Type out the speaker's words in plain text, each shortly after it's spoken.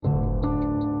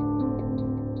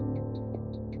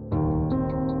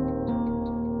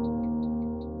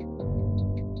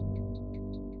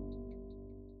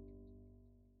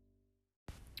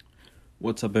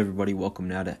What's up, everybody? Welcome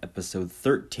now to episode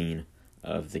 13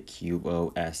 of the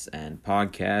QOSN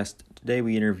podcast. Today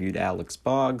we interviewed Alex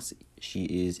Boggs. She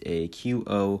is a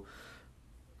QO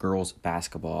girls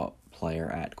basketball player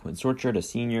at Quince Orchard, a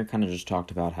senior. Kind of just talked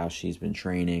about how she's been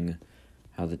training,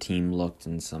 how the team looked,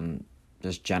 and some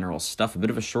just general stuff. A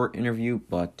bit of a short interview,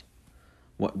 but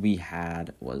what we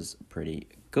had was pretty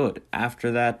good. After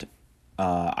that,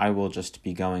 I will just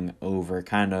be going over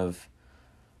kind of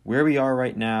where we are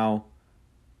right now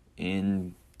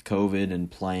in COVID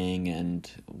and playing, and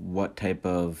what type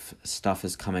of stuff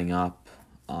is coming up.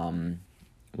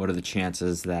 What are the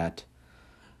chances that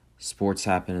sports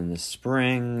happen in the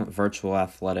spring, virtual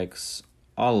athletics,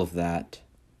 all of that.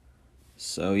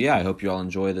 So yeah, I hope you all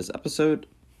enjoy this episode.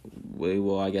 We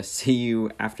will, I guess, see you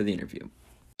after the interview.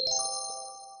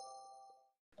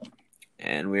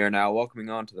 And we are now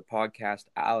welcoming on to the podcast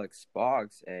Alex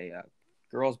Boggs, a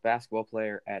girls basketball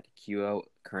player at QO,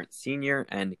 current senior,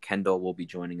 and Kendall will be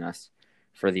joining us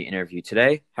for the interview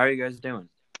today. How are you guys doing?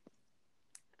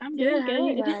 I'm good. How are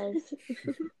you guys?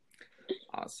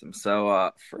 Awesome.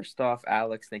 So first off,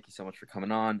 Alex, thank you so much for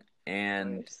coming on.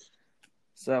 And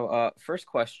so first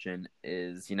question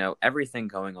is, everything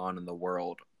going on in the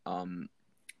world,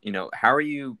 how are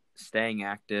you staying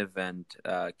active and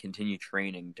continue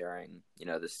training during,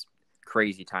 this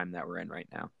crazy time that we're in right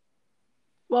now?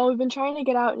 Well, we've been trying to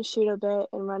get out and shoot a bit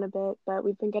and run a bit, but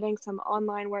we've been getting some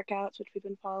online workouts, which we've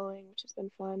been following, which has been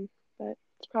fun. But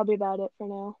it's probably about it for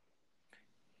now.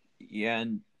 Yeah,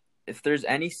 and if there's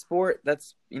any sport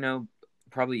that's,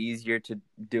 probably easier to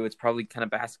do, it's probably kind of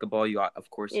basketball. You, of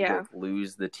course, you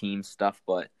lose the team stuff,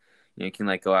 but you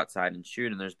can go outside and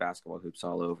shoot, and there's basketball hoops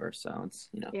all over. So it's,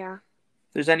 if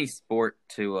there's any sport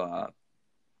to,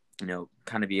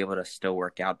 kind of be able to still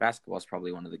work out, basketball is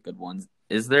probably one of the good ones.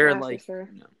 Is there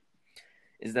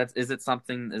is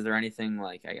there anything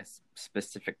I guess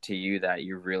specific to you that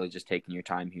you're really just taking your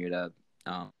time here to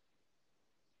and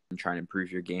trying to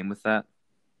improve your game with that?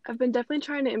 I've been definitely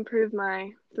trying to improve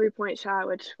my 3-point shot,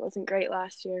 which wasn't great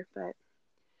last year, but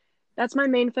that's my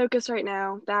main focus right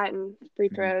now. That and free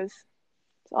throws.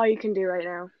 It's all you can do right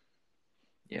now.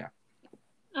 Yeah.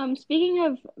 Speaking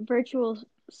of virtual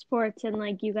sports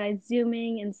and you guys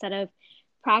Zooming instead of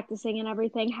practicing and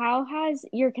everything, how has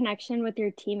your connection with your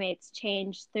teammates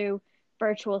changed through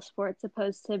virtual sports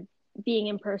opposed to being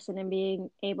in person and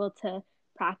being able to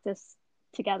practice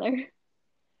together?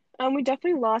 We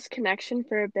definitely lost connection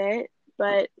for a bit,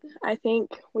 but I think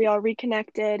we all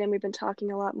reconnected and we've been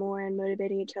talking a lot more and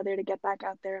motivating each other to get back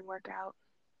out there and work out.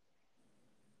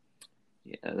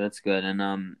 Yeah, that's good. And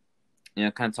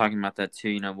kind of talking about that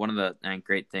too, one of the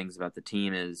great things about the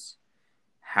team is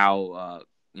how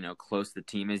close the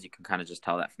team is. You can kind of just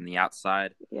tell that from the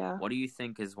outside. Yeah. What do you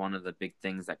think is one of the big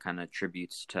things that kind of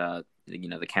attributes to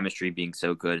the chemistry being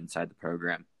so good inside the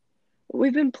program?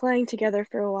 We've been playing together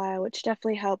for a while, which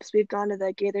definitely helps. We've gone to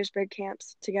the Gaithersburg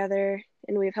camps together,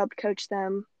 and we've helped coach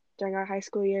them during our high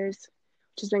school years,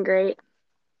 which has been great.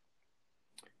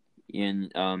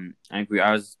 And I agree.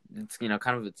 It's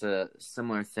a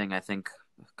similar thing. I think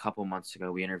a couple months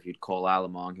ago we interviewed Cole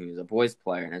Alamong, who's a boys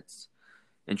player, and it's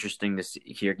interesting to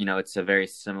hear. It's a very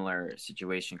similar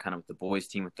situation, kind of with the boys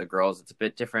team. With the girls, it's a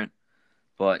bit different.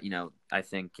 But, I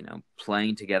think,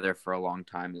 playing together for a long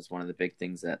time is one of the big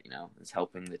things that, is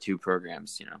helping the two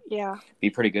programs, be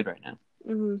pretty good right now.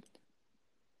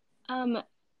 Mm-hmm.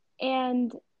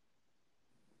 And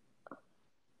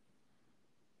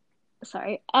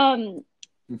sorry.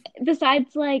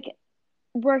 Besides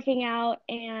working out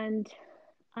and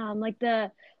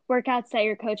the workouts that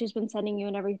your coach has been sending you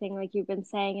and everything, like you've been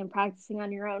saying, and practicing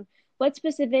on your own, what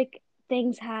specific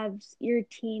things have your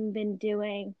team been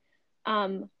doing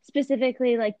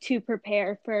specifically to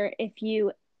prepare for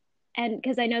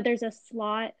because I know there's a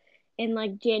slot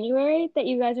in January that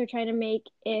you guys are trying to make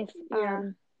if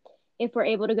we're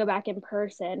able to go back in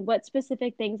person. What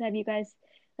specific things have you guys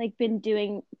been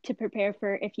doing to prepare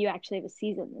for if you actually have a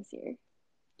season this year?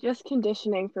 Just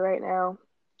conditioning for right now.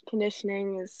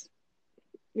 Conditioning is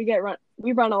we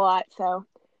run a lot, so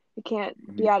we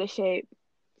can't be out of shape.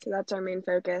 So that's our main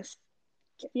focus.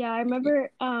 Yeah, I remember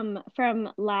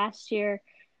from last year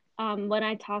when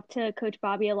I talked to Coach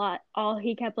Bobby a lot, all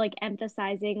he kept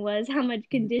emphasizing was how much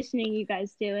conditioning you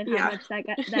guys do and how much that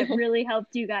really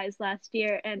helped you guys last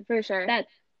year. And for sure,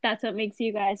 that's what makes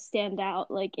you guys stand out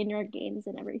in your games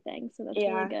and everything. So that's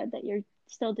really good that you're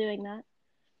still doing that.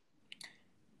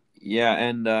 Yeah,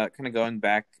 and kind of going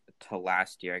back to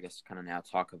last year, I guess kind of now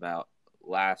talk about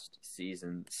last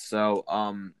season. So,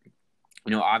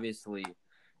 obviously,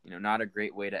 not a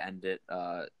great way to end it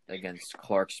against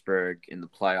Clarksburg in the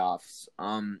playoffs.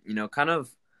 Kind of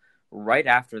right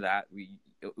after that,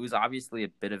 it was obviously a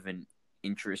bit of an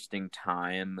interesting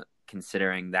time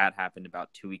considering that happened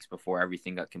about 2 weeks before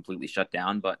everything got completely shut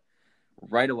down. But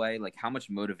right away, like how much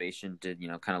motivation did,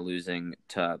 kind of losing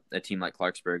to a team like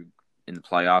Clarksburg in the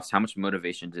playoffs, how much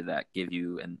motivation did that give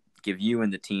you and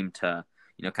the team to,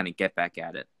 kind of get back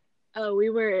at it? Oh, we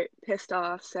were pissed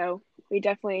off, so we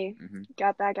definitely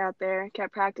got back out there,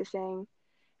 kept practicing,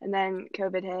 and then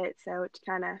COVID hit, so it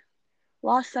kind of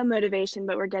lost some motivation,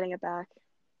 but we're getting it back.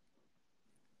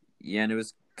 Yeah, and it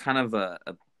was kind of a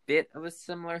bit of a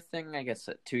similar thing, I guess,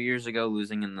 2 years ago,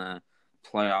 losing in the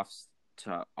playoffs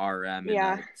to RM in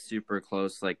a super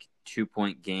close, like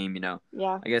 2-point game.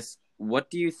 Yeah. I guess,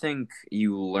 what do you think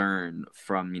you learn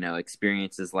from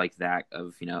experiences like that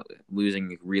of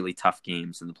losing really tough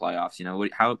games in the playoffs?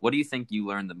 What do you think you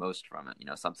learned the most from it?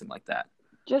 Something like that.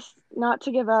 Just not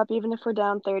to give up, even if we're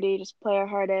down 30. Just play our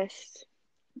hardest,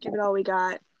 give it all we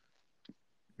got.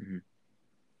 Mm-hmm.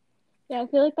 Yeah, I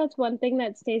feel like that's one thing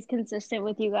that stays consistent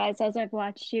with you guys as I've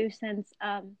watched you since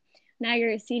now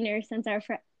you're a senior, since our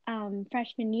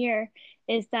freshman year,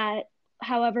 is that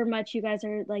however much you guys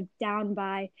are like down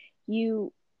by,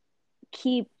 you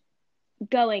keep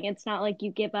going. It's not like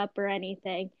you give up or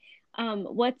anything.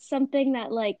 What's something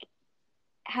that like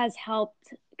has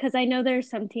helped? Because I know there's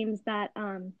some teams that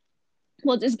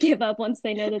will just give up once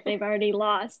they know that they've already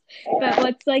lost. But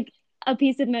what's like a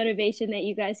piece of motivation that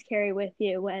you guys carry with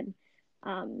you when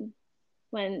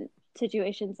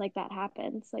situations like that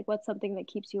happens? Like, what's something that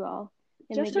keeps you all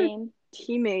in just the game?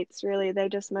 Teammates, really. They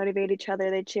just motivate each other.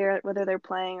 They cheer it whether they're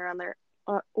playing or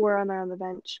on the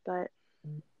bench, but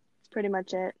it's pretty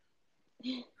much it.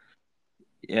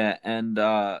 Yeah, and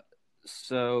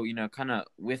so kind of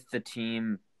with the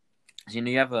team,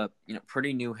 you have a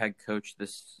pretty new head coach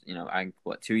this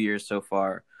 2 years so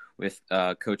far with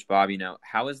Coach Bob.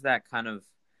 How has that kind of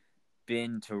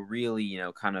been to really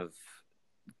kind of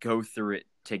go through it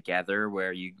together,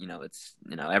 where it's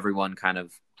everyone kind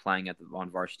of playing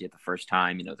on varsity at the first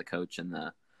time, the coach and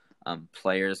the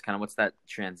players, kind of what's that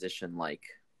transition like?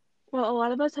 Well, a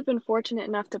lot of us have been fortunate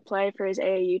enough to play for his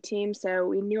AAU team, so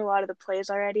we knew a lot of the plays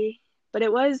already, but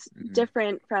it was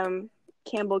different from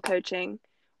Campbell coaching,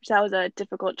 which that was a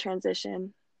difficult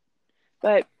transition.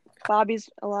 But Bobby's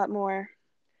a lot more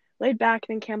laid back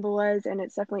than Campbell was, and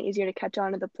it's definitely easier to catch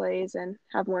on to the plays and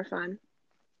have more fun.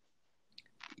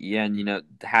 Yeah, and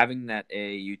having that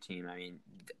AAU team, I mean,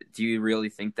 do you really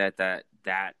think that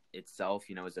itself,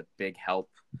 is a big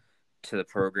help to the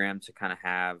program to kind of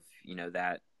have,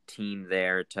 that team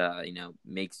there to,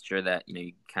 make sure that,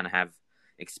 you kind of have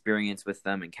experience with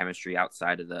them and chemistry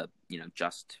outside of the,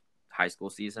 just high school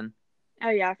season? Oh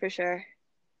yeah, for sure.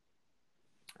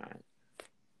 All right.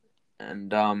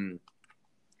 And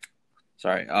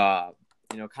sorry, kind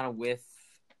of with,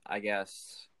 I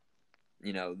guess,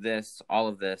 all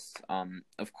of this,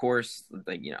 of course,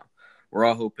 like, we're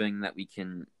all hoping that we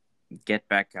can get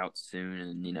back out soon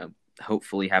and,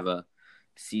 hopefully have a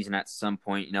season at some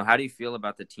point. How do you feel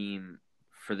about the team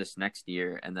for this next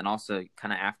year? And then also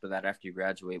kind of after that, after you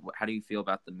graduate, how do you feel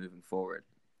about them moving forward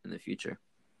in the future?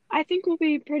 I think we'll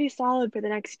be pretty solid for the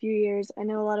next few years. I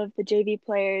know a lot of the JV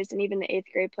players and even the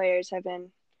 8th grade players have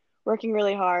been working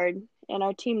really hard. And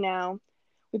our team now,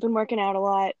 we've been working out a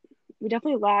lot. We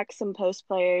definitely lack some post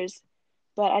players,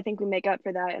 but I think we make up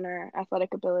for that in our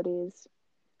athletic abilities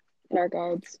and our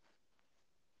guards.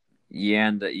 Yeah,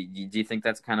 and do you think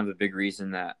that's kind of a big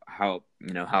reason that how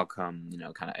come,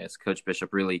 kind of as Coach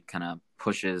Bishop really kind of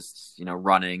pushes,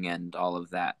 running and all of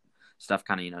that stuff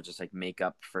kind of, just like make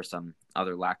up for some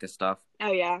other lack of stuff?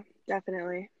 Oh, yeah,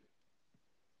 definitely.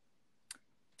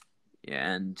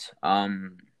 Yeah, and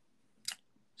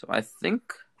so I think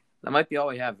that might be all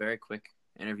we have. Very quick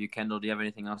interview. Kendall, do you have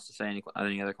anything else to say?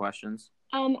 Any other questions?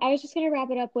 I was just going to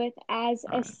wrap it up with, as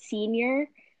a senior,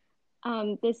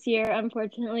 this year,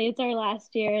 unfortunately, it's our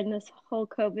last year, and this whole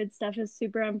COVID stuff is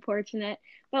super unfortunate.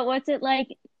 But what's it like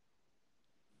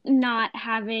not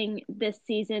having this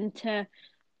season to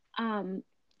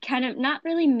kind of not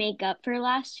really make up for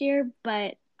last year,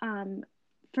 but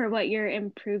for what you're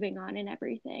improving on and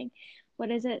everything?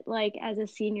 What is it like as a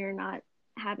senior not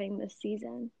having this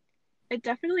season? It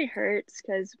definitely hurts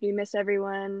because we miss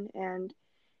everyone, and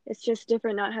it's just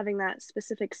different not having that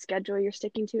specific schedule you're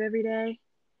sticking to every day.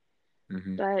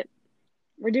 Mm-hmm. But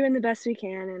we're doing the best we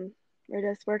can, and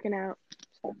we're just working out.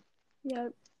 So.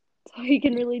 Yep, that's all you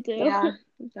can really do. Yeah,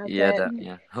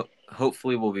 yeah.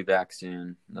 Hopefully we'll be back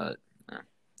soon. But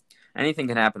anything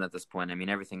can happen at this point. I mean,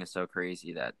 everything is so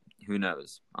crazy that who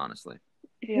knows, honestly.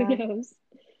 Yeah. Who knows?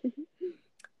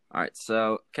 All right,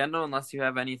 so Kendall, unless you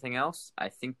have anything else, I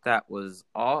think that was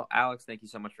all. Alex, thank you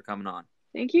so much for coming on.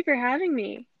 Thank you for having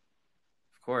me.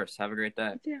 Of course. Have a great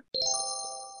day. Yeah.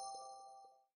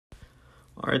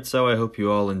 All right, so I hope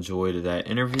you all enjoyed that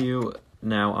interview.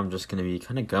 Now I'm just going to be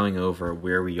kind of going over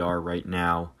where we are right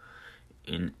now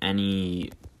in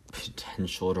any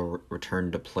potential to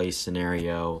return to play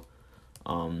scenario.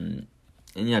 And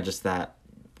yeah, just that.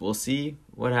 We'll see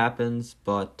what happens,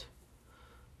 but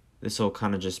this will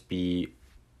kind of just be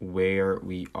where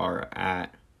we are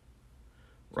at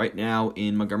right now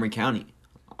in Montgomery County.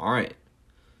 All right.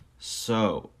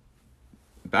 So,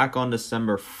 back on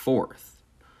December 4th,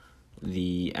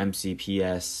 the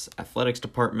MCPS Athletics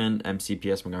Department,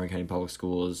 MCPS Montgomery County Public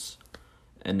Schools,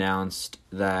 announced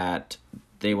that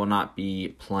they will not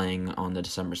be playing on the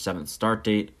December 7th start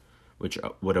date, which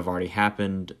would have already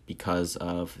happened because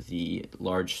of the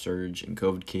large surge in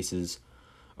COVID cases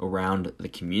around the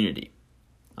community.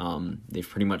 They've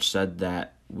pretty much said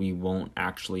that we won't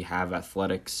actually have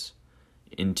athletics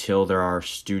until there are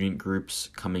student groups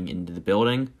coming into the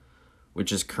building,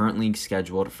 which is currently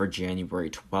scheduled for January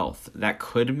 12th. That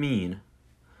could mean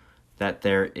that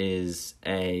there is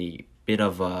a bit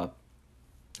of a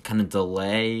kind of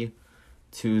delay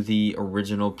to the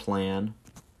original plan,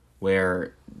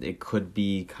 where it could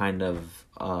be kind of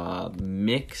a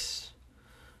mix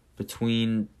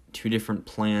between two different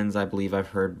plans. I believe I've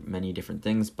heard many different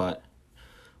things, but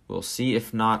we'll see.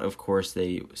 If not, of course,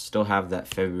 they still have that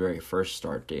February 1st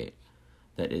start date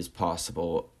that is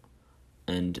possible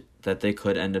and that they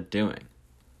could end up doing.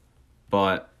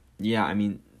 But, yeah, I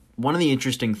mean, one of the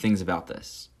interesting things about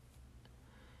this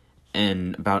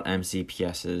and about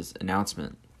MCPS's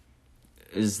announcement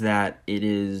is that it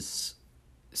is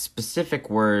specific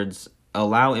words: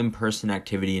 allow in-person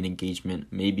activity and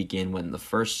engagement may begin when the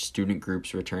first student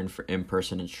groups return for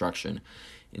in-person instruction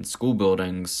in school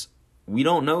buildings. We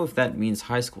don't know if that means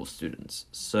high school students.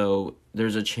 So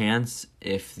there's a chance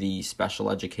if the special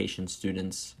education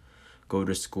students go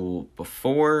to school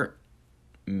before,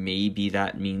 maybe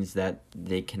that means that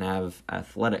they can have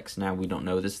athletics. Now, we don't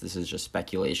know this. This is just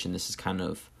speculation. This is kind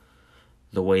of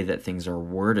the way that things are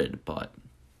worded, but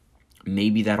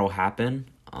maybe that'll happen.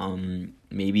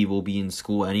 Maybe we'll be in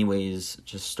school anyways,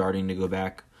 just starting to go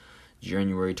back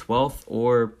January 12th,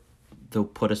 or they'll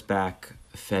put us back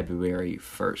February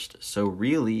 1st. So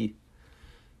really,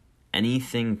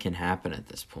 anything can happen at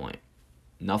this point.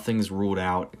 Nothing's ruled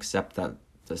out except that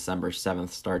December 7th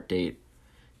start date.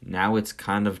 Now it's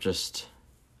kind of just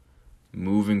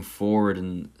moving forward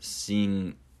and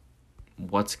seeing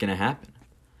what's going to happen.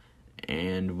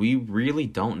 And we really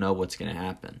don't know what's going to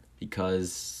happen,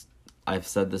 because I've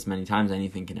said this many times,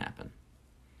 anything can happen.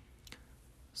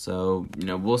 So,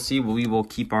 we'll see. We will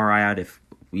keep our eye out. If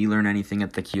we learn anything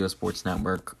at the Keo Sports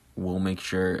Network, we'll make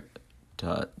sure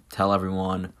to tell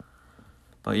everyone.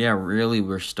 But yeah, really,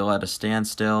 we're still at a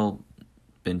standstill.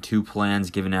 Been 2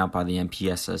 plans given out by the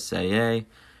MPSSAA.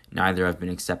 Neither have been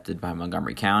accepted by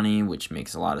Montgomery County, which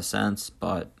makes a lot of sense.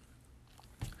 But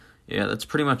yeah, that's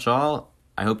pretty much all.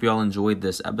 I hope you all enjoyed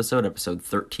this episode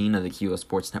 13 of the Keo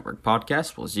Sports Network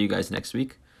podcast. We'll see you guys next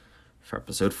week for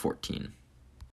episode 14.